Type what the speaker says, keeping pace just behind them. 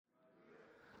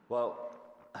Well,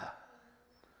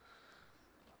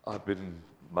 I've been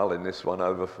mulling this one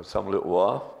over for some little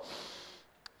while,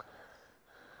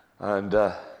 and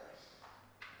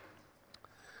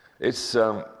it's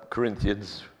 1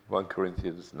 Corinthians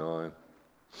 9,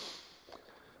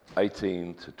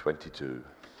 18 to 22.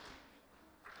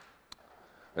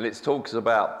 And it talks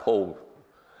about Paul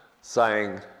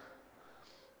saying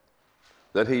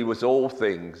that he was all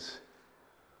things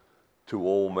to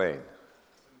all men.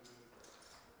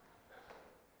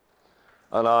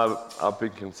 And I've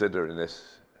been considering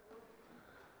this.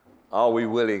 Are we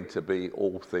willing to be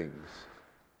all things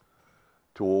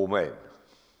to all men?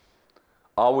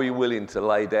 Are we willing to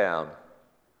lay down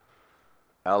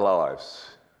our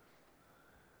lives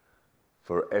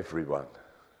for everyone?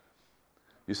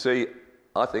 You see,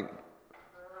 I think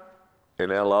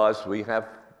in our lives we have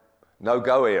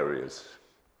no-go areas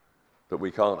that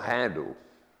we can't handle.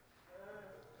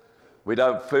 We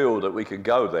don't feel that we can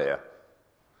go there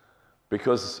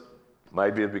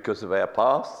maybe because of our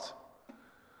past,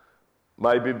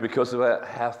 maybe because of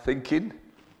our thinking,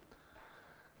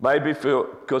 maybe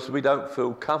because we don't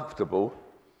feel comfortable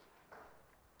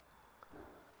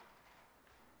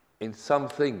in some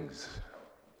things.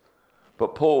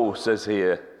 But Paul says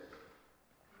here,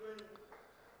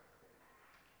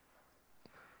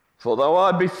 "For though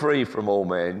I be free from all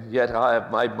men, yet I have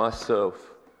made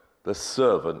myself the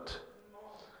servant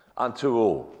unto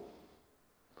all,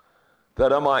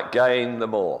 that I might gain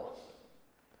them all.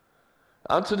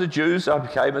 Unto the Jews I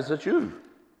became as a Jew,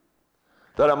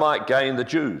 that I might gain the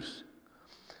Jews.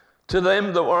 To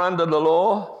them that were under the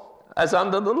law, as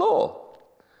under the law,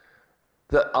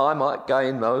 that I might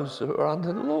gain those who are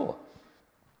under the law."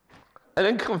 And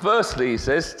then conversely he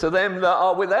says, "To them that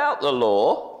are without the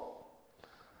law,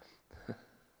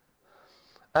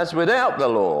 as without the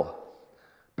law,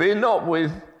 being not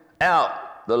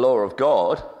without the law of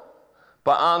God,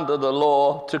 but under the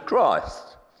law to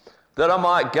Christ, that I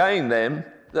might gain them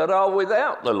that are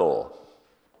without the law.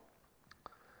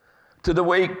 To the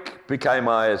weak became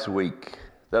I as weak,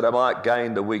 that I might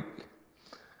gain the weak.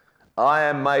 I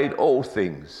am made all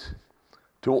things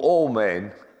to all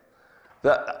men,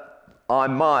 that I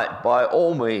might by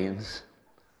all means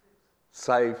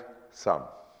save some."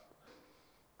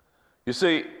 You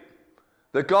see,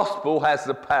 the gospel has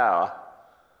the power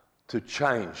to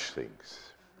change things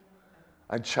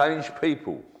and change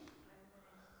people.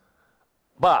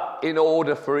 But in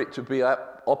order for it to be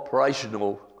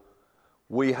operational,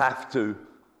 we have to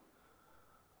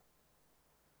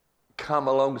come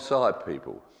alongside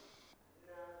people.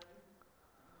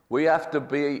 We have to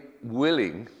be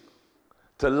willing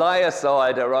to lay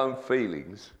aside our own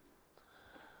feelings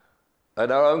and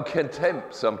our own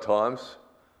contempt sometimes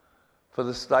for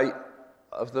the state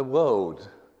of the world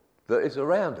that is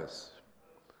around us.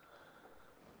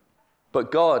 But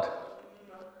God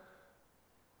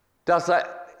does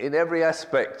that in every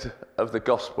aspect of the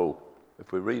gospel.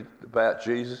 If we read about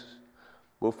Jesus,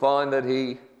 we'll find that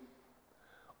he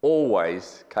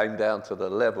always came down to the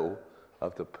level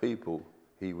of the people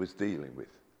he was dealing with.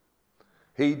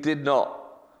 He did not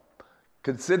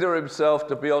consider himself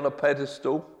to be on a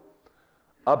pedestal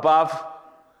above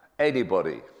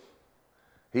anybody.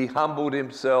 He humbled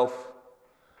himself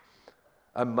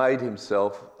and made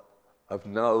himself of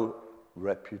no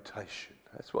reputation.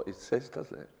 That's what it says,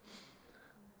 doesn't it?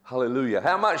 Hallelujah.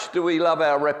 How much do we love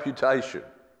our reputation?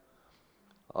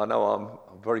 I know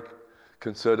I'm very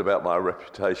concerned about my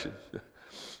reputation.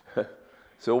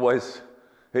 It's always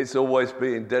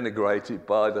being denigrated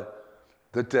by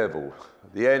the devil,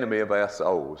 the enemy of our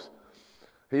souls.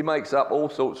 He makes up all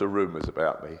sorts of rumours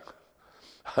about me.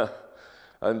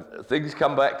 And things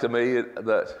come back to me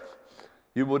that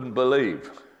you wouldn't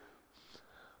believe.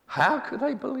 How could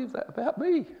they believe that about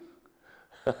me?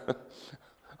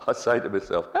 I say to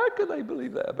myself, how can they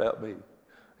believe that about me?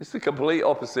 It's the complete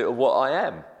opposite of what I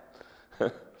am.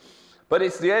 But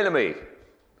it's the enemy.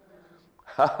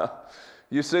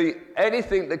 You see,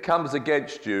 anything that comes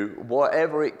against you,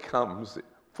 whatever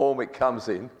form it comes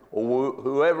in, or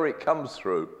whoever it comes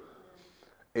through,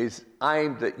 is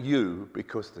aimed at you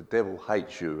because the devil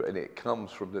hates you, and it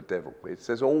comes from the devil. It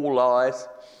says all lies,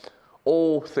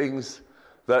 all things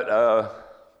that are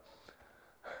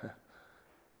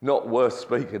not worth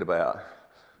speaking about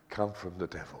come from the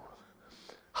devil.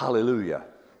 Hallelujah.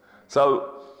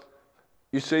 So,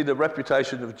 you see, the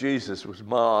reputation of Jesus was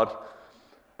marred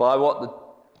by what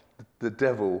the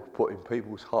devil put in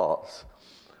people's hearts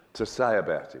to say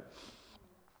about him.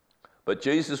 But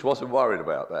Jesus wasn't worried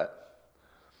about that.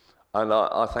 And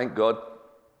I thank God,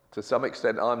 to some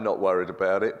extent, I'm not worried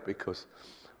about it, because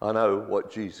I know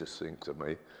what Jesus thinks of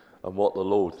me. and what the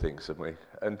Lord thinks of me.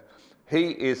 And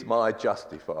he is my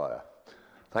justifier.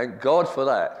 Thank God for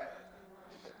that.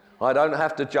 I don't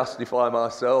have to justify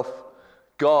myself.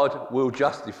 God will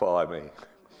justify me.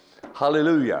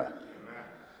 Hallelujah.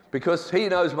 Because he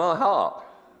knows my heart.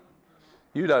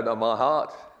 You don't know my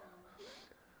heart,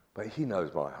 but he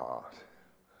knows my heart.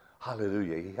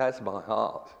 Hallelujah. He has my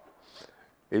heart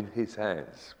in his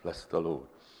hands. Bless the Lord.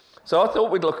 So I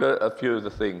thought we'd look at a few of the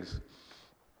things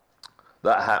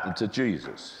that happened to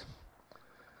Jesus.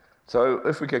 So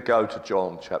if we could go to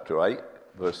John chapter 8,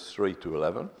 verse 3 to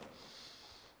 11.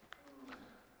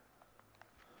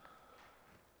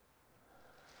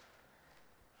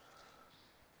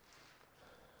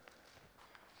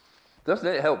 Doesn't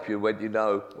it help you when you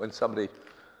know when somebody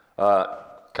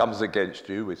comes against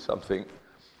you with something,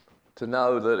 to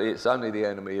know that it's only the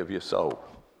enemy of your soul?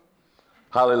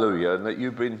 Hallelujah. And that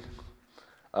you've been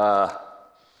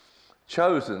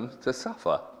chosen to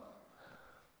suffer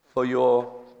for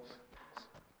your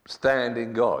stand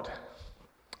in God.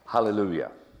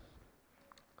 Hallelujah.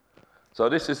 So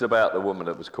this is about the woman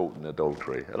that was caught in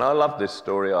adultery. And I love this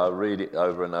story. I read it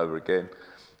over and over again.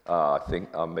 I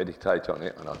think I meditate on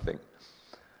it and I think,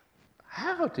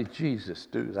 how did Jesus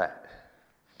do that?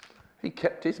 He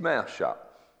kept his mouth shut.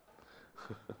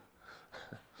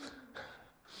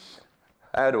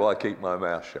 How do I keep my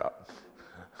mouth shut?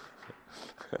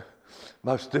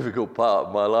 Most difficult part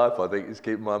of my life, I think, is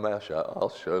keeping my mouth shut. I'll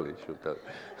surely should do.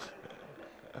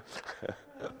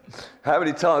 How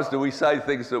many times do we say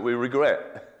things that we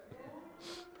regret?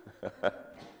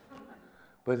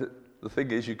 But the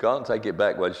thing is, you can't take it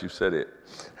back once you've said it.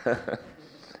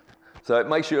 So it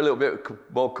makes you a little bit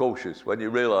more cautious when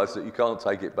you realise that you can't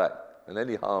take it back. And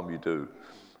any harm you do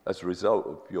as a result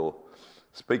of your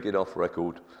speaking off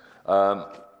record,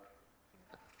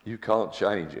 you can't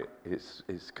change it.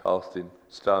 It's cast in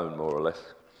stone, more or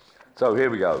less. So here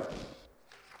we go.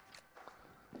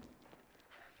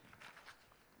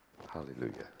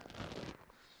 Hallelujah.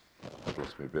 I've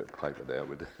lost me a bit of paper there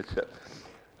with it.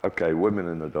 Okay, women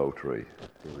in adultery.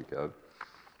 Here we go.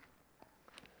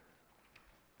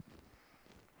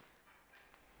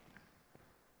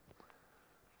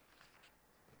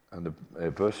 And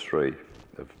verse 3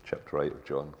 of chapter 8 of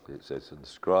John, it says, and the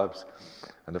scribes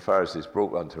and the Pharisees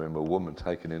brought unto him a woman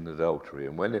taken in adultery.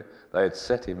 And when they had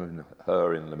set him and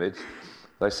her in the midst,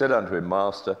 they said unto him,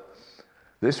 Master,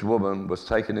 this woman was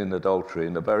taken in adultery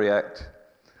in the very act.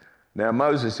 Now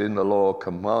Moses in the law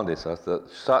commandeth us that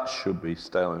such should be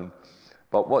stoned.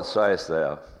 But what sayest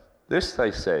thou? This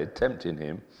they said, tempting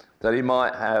him, that he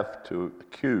might have to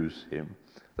accuse him.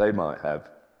 They might have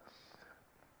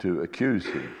to accuse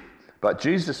him. But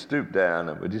Jesus stooped down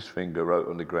and with his finger wrote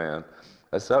on the ground,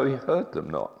 as though he heard them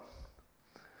not.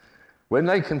 When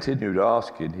they continued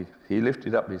asking, he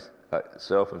lifted up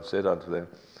himself and said unto them,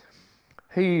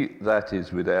 He that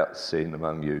is without sin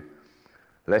among you,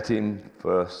 let him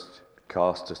first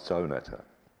cast a stone at her.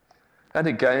 And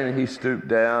again he stooped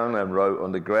down and wrote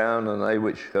on the ground, and they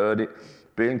which heard it,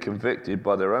 being convicted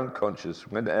by their own conscience,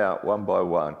 went out one by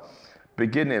one,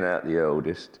 beginning at the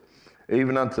eldest,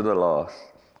 even unto the last.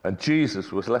 And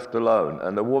Jesus was left alone,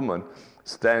 and the woman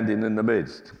standing in the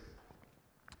midst.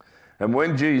 And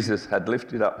when Jesus had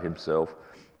lifted up himself,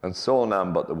 and saw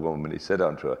none but the woman, he said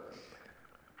unto her,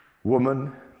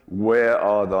 Woman, where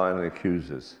are thine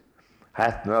accusers?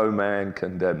 Hath no man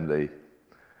condemned thee?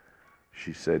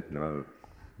 She said, No,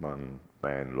 one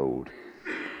man, Lord.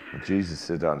 And Jesus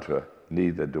said unto her,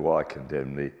 Neither do I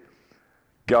condemn thee.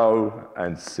 Go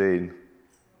and sin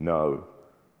no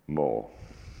more.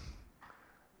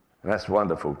 And that's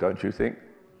wonderful, don't you think?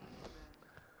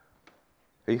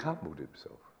 He humbled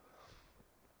himself.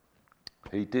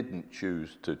 He didn't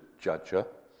choose to judge her.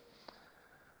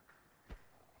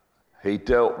 He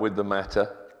dealt with the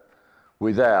matter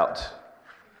without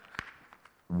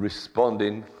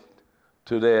responding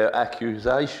to their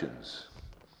accusations.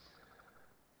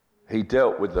 He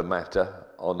dealt with the matter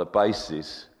on the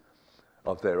basis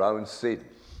of their own sin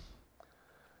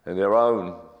and their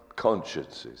own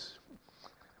consciences.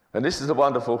 And this is a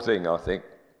wonderful thing, I think.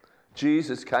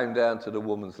 Jesus came down to the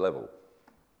woman's level.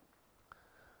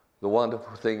 The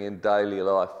wonderful thing in daily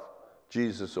life,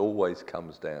 Jesus always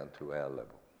comes down to our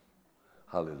level.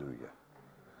 Hallelujah.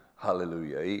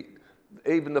 Hallelujah.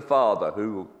 Even the father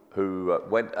who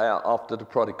went out after the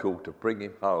prodigal to bring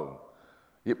him home,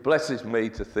 it blesses me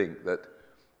to think that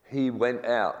he went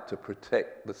out to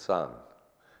protect the son.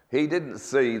 He didn't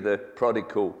see the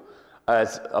prodigal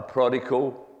as a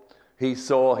prodigal. He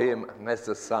saw him as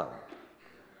a son.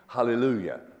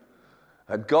 Hallelujah.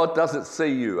 And God doesn't see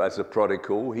you as a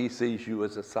prodigal. He sees you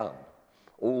as a son.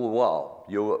 All the while.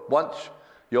 Once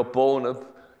you're born of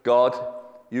God,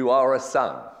 you are a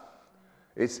son.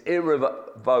 It's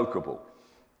irrevocable.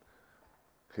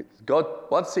 God,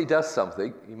 once he does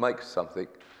something, he makes something,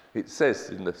 it says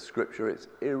in the scripture, it's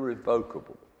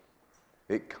irrevocable.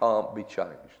 It can't be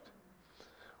changed.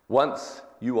 Once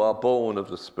you are born of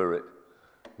the Spirit,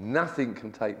 nothing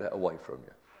can take that away from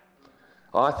you.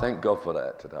 I thank God for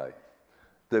that today.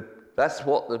 That's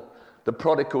what the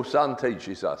prodigal son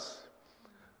teaches us.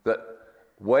 That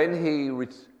when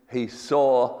he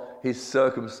saw his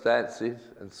circumstances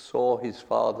and saw his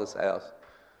father's house,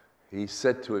 he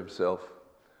said to himself,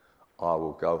 I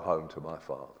will go home to my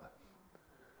father.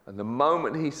 And the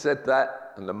moment he said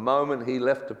that, and the moment he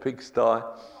left the pigsty,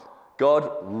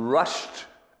 God rushed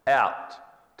out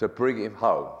to bring him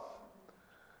home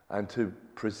and to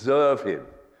preserve him.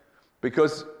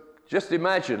 Because just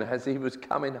imagine, as he was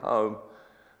coming home,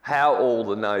 how all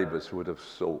the neighbours would have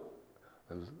thought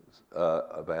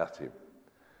about him.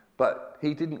 But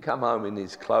he didn't come home in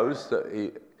his clothes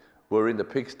that were in the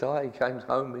pigsty. He came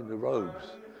home in the robes.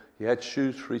 He had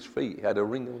shoes for his feet. He had a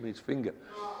ring on his finger.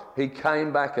 He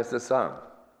came back as a son.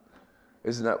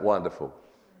 Isn't that wonderful?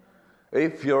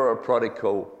 If you're a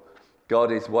prodigal,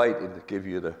 God is waiting to give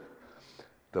you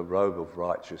the robe of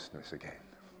righteousness again.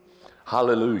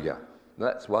 Hallelujah.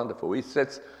 That's wonderful. He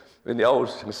says in the Old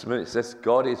Testament, it says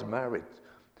God is married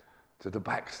to the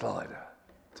backslider,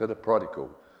 to the prodigal.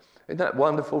 Isn't that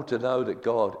wonderful to know that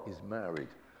God is married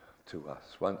to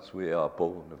us once we are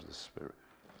born of the Spirit?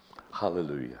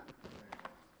 Hallelujah.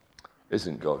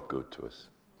 Isn't God good to us?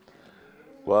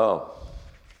 Well,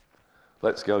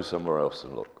 let's go somewhere else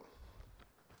and look.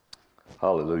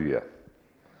 Hallelujah.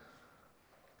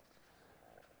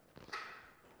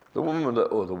 The woman at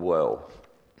the well.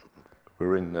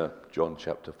 We're in John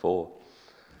chapter 4,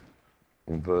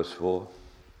 in verse 4.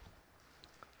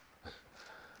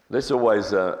 This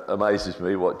always amazes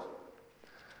me what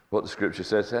the scripture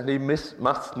says. And he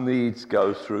must needs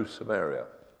go through Samaria.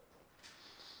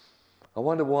 I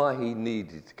wonder why he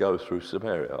needed to go through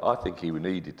Samaria. I think he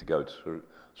needed to go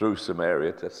through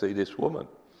Samaria to see this woman.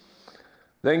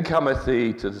 Then cometh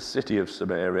he to the city of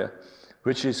Samaria,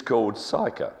 which is called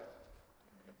Sychar,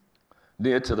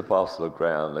 near to the parcel of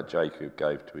ground that Jacob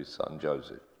gave to his son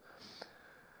Joseph.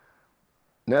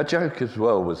 Now Jacob's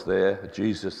well was there.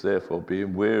 Jesus, therefore,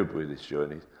 being wearied with his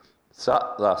journey,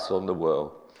 sat thus on the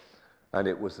well, and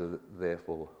it was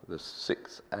therefore the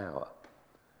 6th hour.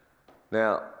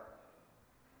 Now,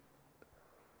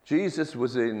 Jesus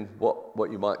was in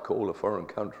what you might call a foreign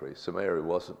country. Samaria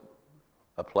wasn't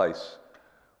a place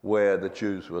where the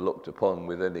Jews were looked upon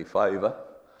with any favour.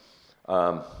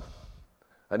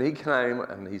 And he came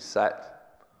and he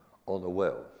sat on the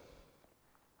well.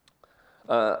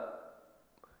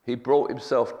 He brought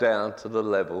himself down to the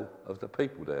level of the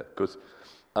people there, because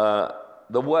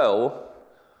the well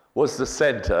was the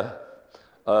centre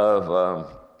of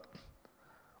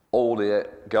all the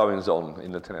goings on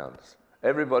in the towns.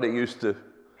 Everybody used to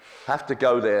have to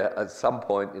go there at some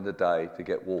point in the day to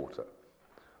get water.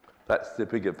 That's the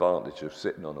big advantage of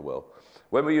sitting on a well.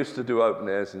 When we used to do open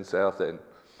airs in Southend,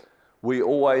 we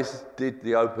always did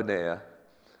the open air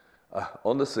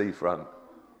on the seafront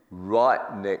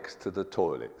right next to the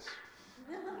toilets.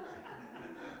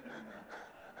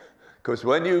 Because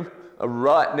when you are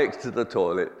right next to the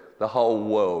toilet, the whole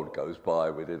world goes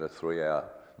by within a 3-hour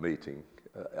meeting,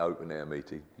 open air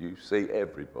meeting. You see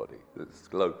everybody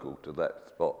that's local to that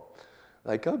spot.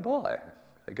 They go by,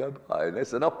 and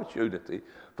there's an opportunity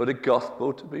for the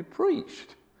gospel to be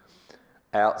preached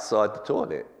outside the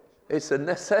toilet. It's a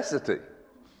necessity.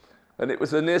 And it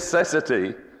was a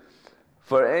necessity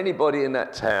for anybody in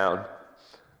that town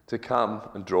to come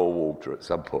and draw water at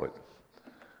some point.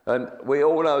 And we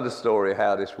all know the story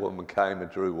how this woman came and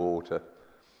drew water,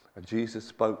 and Jesus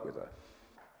spoke with her.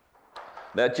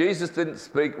 Now, Jesus didn't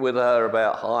speak with her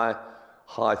about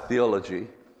high theology.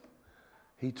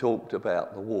 He talked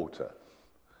about the water,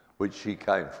 which she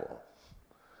came for.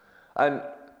 And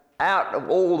out of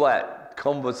all that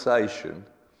conversation,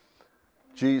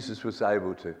 Jesus was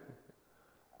able to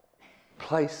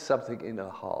place something in her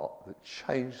heart that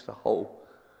changed the whole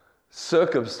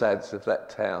circumstance of that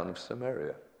town of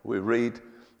Samaria. If we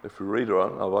read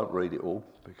on, I won't read it all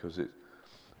because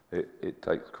it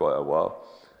takes quite a while.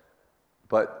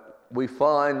 But we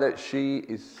find that she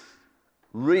is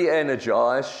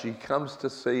re-energized. She comes to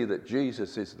see that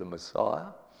Jesus is the Messiah.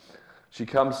 She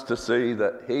comes to see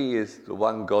that he is the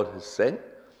one God has sent.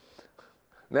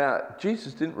 Now,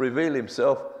 Jesus didn't reveal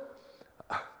himself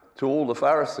to all the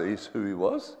Pharisees who he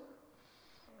was.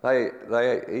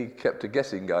 He kept a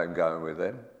guessing game going with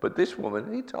them. But this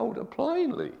woman, he told her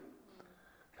plainly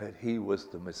that he was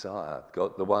the Messiah,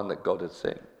 God, the one that God had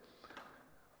sent.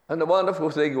 And the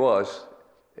wonderful thing was,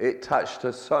 it touched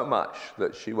her so much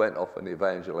that she went off and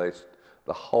evangelized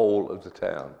the whole of the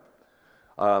town.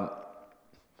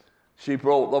 She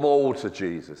brought them all to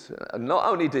Jesus. And not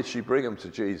only did she bring them to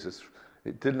Jesus,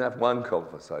 it didn't have one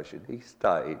conversation. He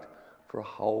stayed for a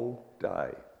whole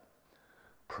day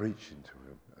preaching to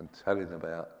him and telling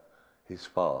about his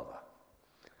Father.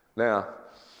 Now,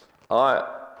 I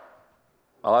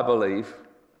believe,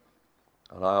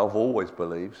 and I have always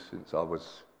believed since I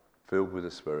was filled with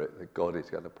the Spirit, that God is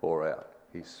going to pour out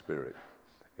his Spirit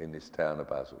in this town of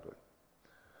Basildon.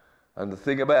 And the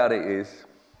thing about it is,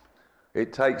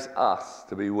 it takes us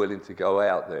to be willing to go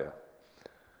out there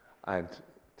and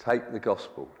take the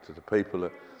gospel to the people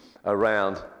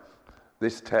around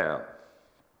this town.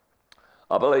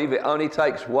 I believe it only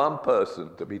takes one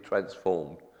person to be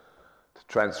transformed to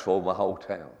transform a whole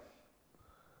town.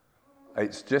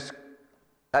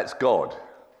 That's God.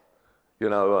 You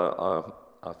know,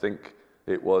 I think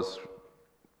it was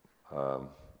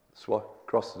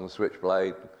Crossing the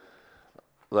Switchblade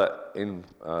that in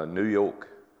New York,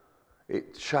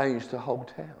 it changed the whole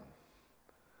town.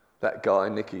 That guy,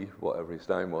 Nicky, whatever his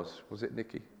name was it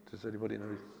Nicky? Does anybody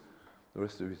know the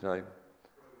rest of his name?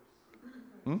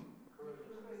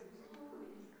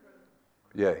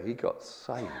 Yeah, he got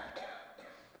saved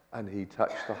and he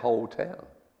touched the whole town.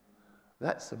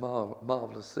 That's the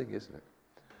marvellous thing, isn't it?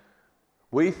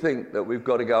 We think that we've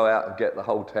got to go out and get the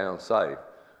whole town saved,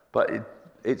 but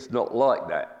it's not like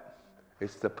that.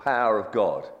 It's the power of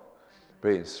God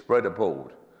being spread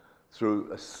abroad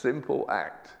through a simple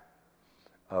act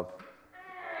of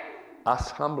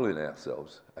us humbling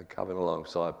ourselves and coming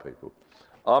alongside people.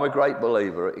 I'm a great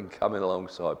believer in coming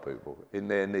alongside people in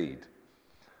their need.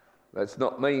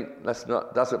 Doesn't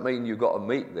mean you've got to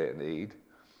meet their need.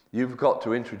 You've got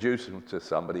to introduce them to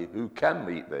somebody who can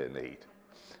meet their need.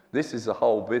 This is the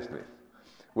whole business.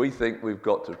 We think we've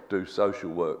got to do social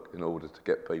work in order to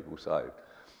get people saved.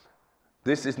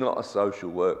 This is not a social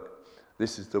work.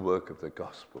 This is the work of the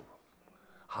gospel.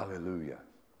 Hallelujah.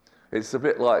 It's a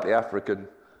bit like the African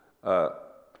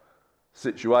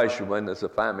situation when there's a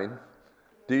famine.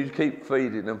 Do you keep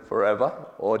feeding them forever,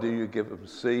 or do you give them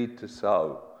seed to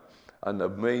sow and the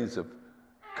means of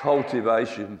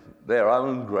cultivation, their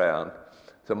own ground,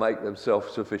 to make them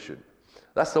self-sufficient?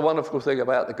 That's the wonderful thing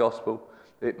about the gospel.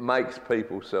 It makes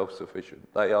people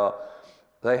self-sufficient.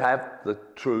 They have the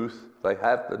truth, they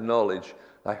have the knowledge,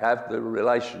 they have the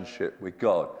relationship with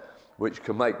God, which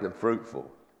can make them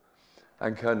fruitful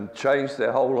and can change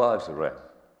their whole lives around.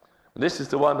 And this is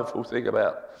the wonderful thing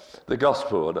about the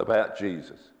gospel and about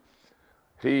Jesus.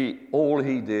 All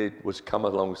he did was come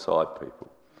alongside people.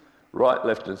 Right,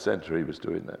 left and centre, he was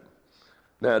doing that.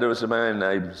 Now, there was a man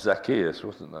named Zacchaeus,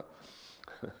 wasn't there?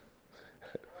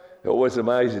 It always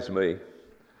amazes me.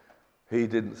 He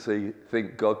didn't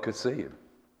think God could see him.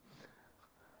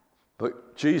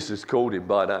 But Jesus called him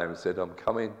by name and said, I'm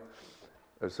coming,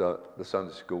 as the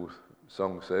Sunday school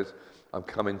song says, I'm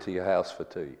coming to your house for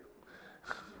tea.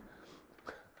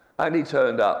 And he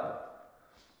turned up.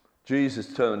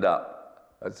 Jesus turned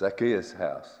up at Zacchaeus'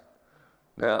 house.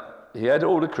 Now, he had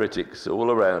all the critics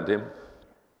all around him.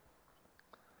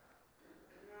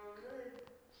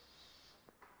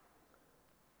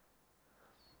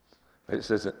 It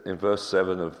says in verse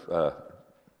 7 of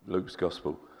Luke's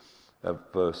Gospel,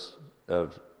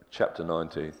 of chapter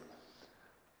 19.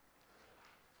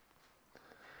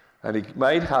 And he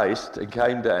made haste and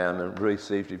came down and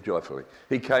received him joyfully.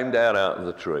 He came down out of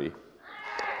the tree.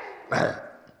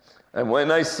 And when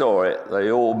they saw it,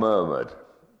 they all murmured.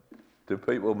 Do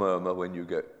people murmur when you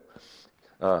get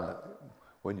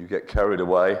carried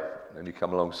away and you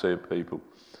come along seeing people,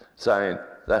 saying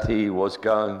that he was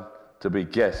going to be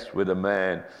guest with a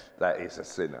man that is a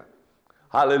sinner?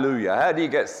 Hallelujah. How do you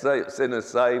get sinners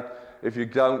saved if you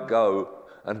don't go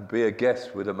and be a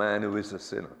guest with a man who is a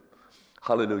sinner?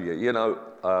 Hallelujah. You know,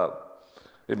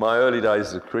 in my early days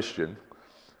as a Christian,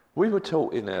 we were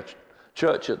taught in our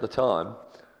church at the time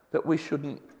that we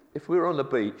shouldn't, if we were on the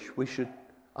beach, we should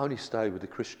only stay with the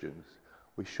Christians.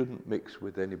 We shouldn't mix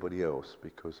with anybody else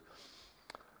because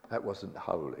that wasn't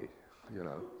holy, you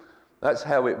know. That's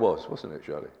how it was, wasn't it,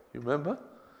 Shirley? You remember?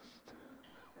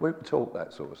 We were taught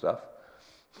that sort of stuff.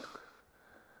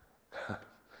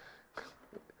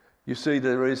 You see,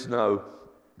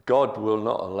 God will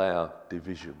not allow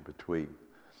division between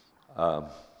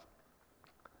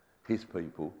his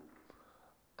people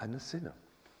and the sinner.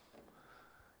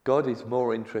 God is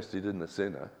more interested in the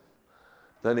sinner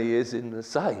than he is in the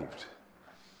saved.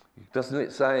 Doesn't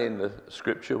it say in the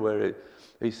scripture where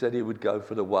he said he would go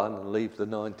for the one and leave the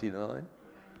 99?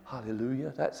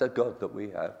 Hallelujah. That's a God that we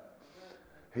have.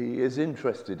 He is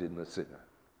interested in the sinner.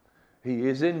 He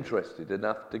is interested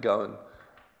enough to go and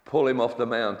pull him off the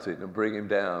mountain and bring him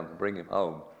down and bring him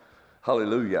home.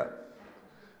 Hallelujah.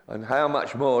 And how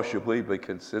much more should we be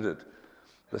considered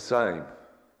the same?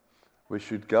 We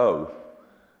should go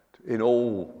in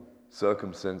all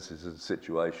circumstances and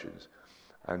situations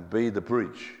and be the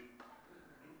bridge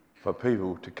for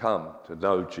people to come to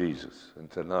know Jesus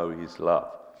and to know his love.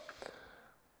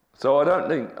 So I don't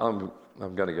think I'm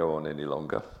going to go on any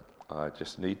longer. I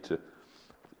just need to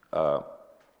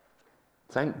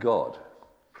thank God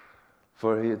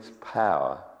for his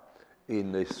power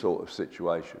in this sort of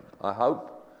situation. I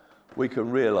hope we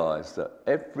can realise that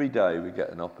every day we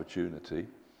get an opportunity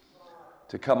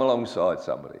to come alongside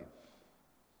somebody.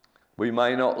 We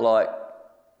may not like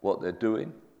what they're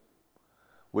doing.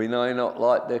 We may not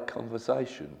like their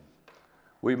conversation.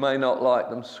 We may not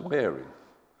like them swearing.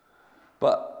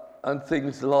 And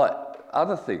things like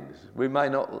other things. We may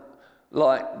not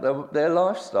like their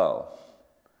lifestyle.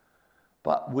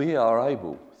 But we are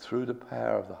able, through the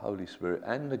power of the Holy Spirit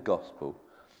and the gospel,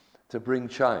 to bring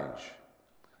change.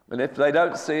 And if they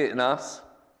don't see it in us,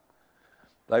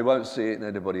 they won't see it in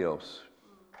anybody else.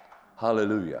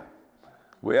 Hallelujah.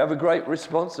 We have a great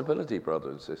responsibility,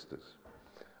 brothers and sisters.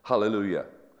 Hallelujah.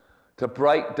 To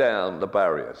break down the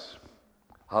barriers.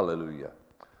 Hallelujah.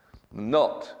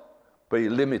 Not be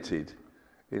limited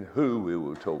in who we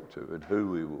will talk to and who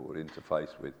we will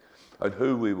interface with and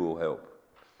who we will help.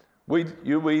 We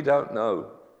don't know,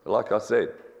 like I said,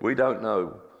 we don't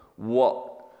know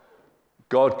what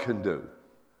God can do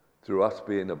through us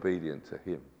being obedient to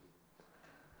him.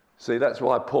 See, that's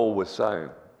why Paul was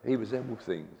saying he was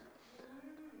everything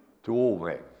to all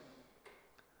men.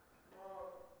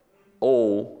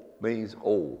 All means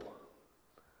all,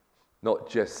 not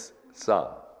just some.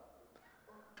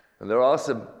 And there are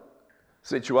some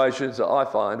situations that I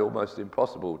find almost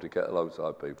impossible to get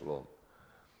alongside people on.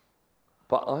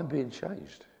 But I'm being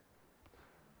changed.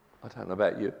 I don't know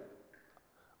about you.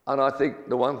 And I think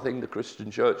the one thing the Christian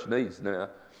church needs now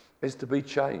is to be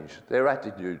changed. Their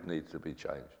attitude needs to be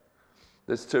changed.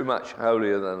 There's too much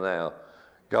holier than thou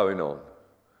going on.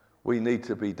 We need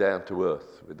to be down to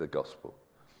earth with the gospel,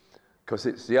 because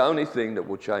it's the only thing that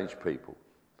will change people.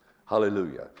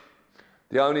 Hallelujah.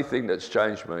 The only thing that's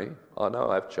changed me, I know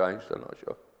I've changed, I'm not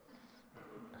sure.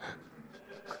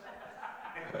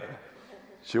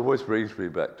 She always brings me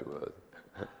back to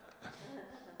earth.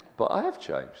 But I have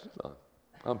changed, haven't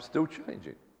I? I'm still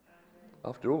changing.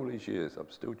 After all these years, I'm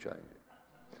still changing.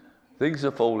 Things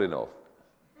are falling off.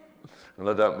 And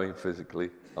I don't mean physically,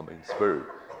 I mean spirit.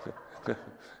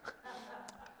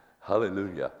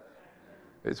 Hallelujah.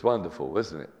 It's wonderful,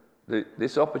 isn't it?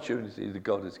 This opportunity that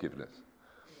God has given us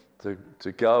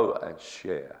to go and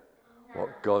share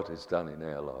what God has done in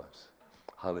our lives.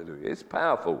 Hallelujah. It's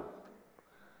powerful.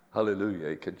 Hallelujah.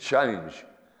 It can change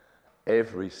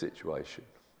every situation.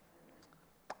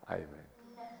 Amen.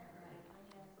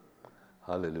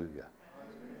 Hallelujah.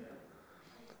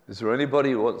 Is there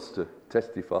anybody who wants to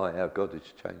testify how God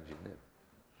is changing them?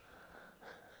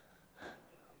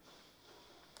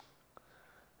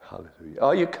 Hallelujah.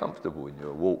 Are you comfortable in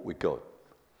your walk with God?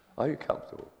 Are you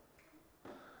comfortable?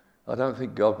 I don't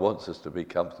think God wants us to be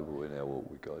comfortable in our walk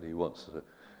with God. He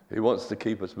wants to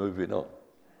keep us moving on.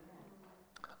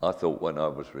 I thought when I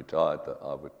was retired that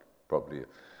I would probably,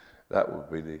 that would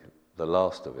be the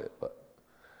last of it. But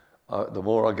the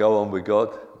more I go on with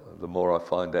God, the more I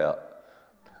find out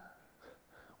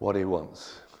what he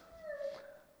wants.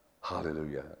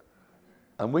 Hallelujah.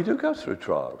 And we do go through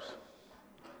trials.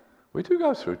 We do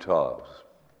go through trials.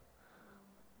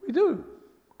 We do.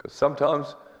 Because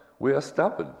sometimes we are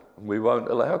stubborn and we won't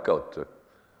allow God to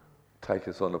take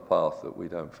us on a path that we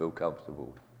don't feel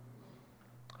comfortable with.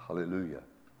 Hallelujah.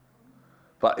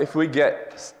 But if we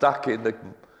get stuck in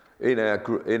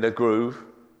a groove,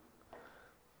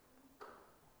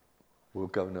 we'll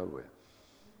go nowhere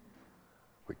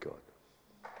with God.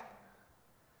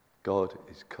 God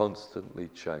is constantly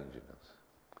changing us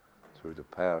through the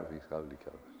power of his Holy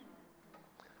Ghost.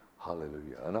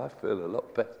 Hallelujah. And I feel a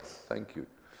lot better. Thank you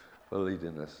for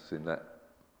leading us in that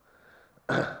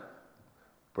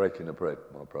breaking of bread,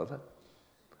 my brother.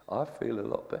 I feel a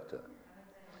lot better.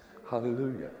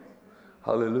 Hallelujah.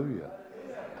 Hallelujah.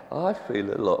 I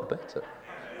feel a lot better.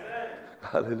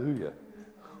 Hallelujah.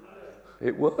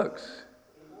 It works.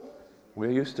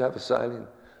 We used to have a saying,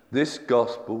 this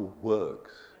gospel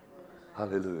works.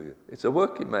 Hallelujah. It's a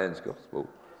working man's gospel.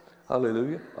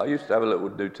 Hallelujah. I used to have a little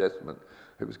New Testament.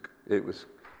 It was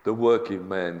the working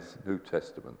man's New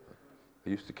Testament. I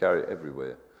used to carry it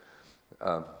everywhere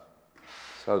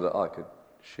so that I could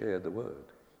share the word.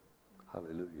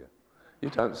 Hallelujah. You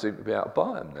don't seem to be able to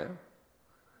buy them now.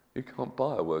 You can't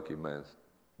buy a working man's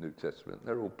New Testament.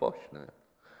 They're all posh now.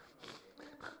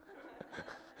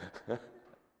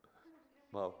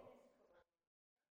 Well,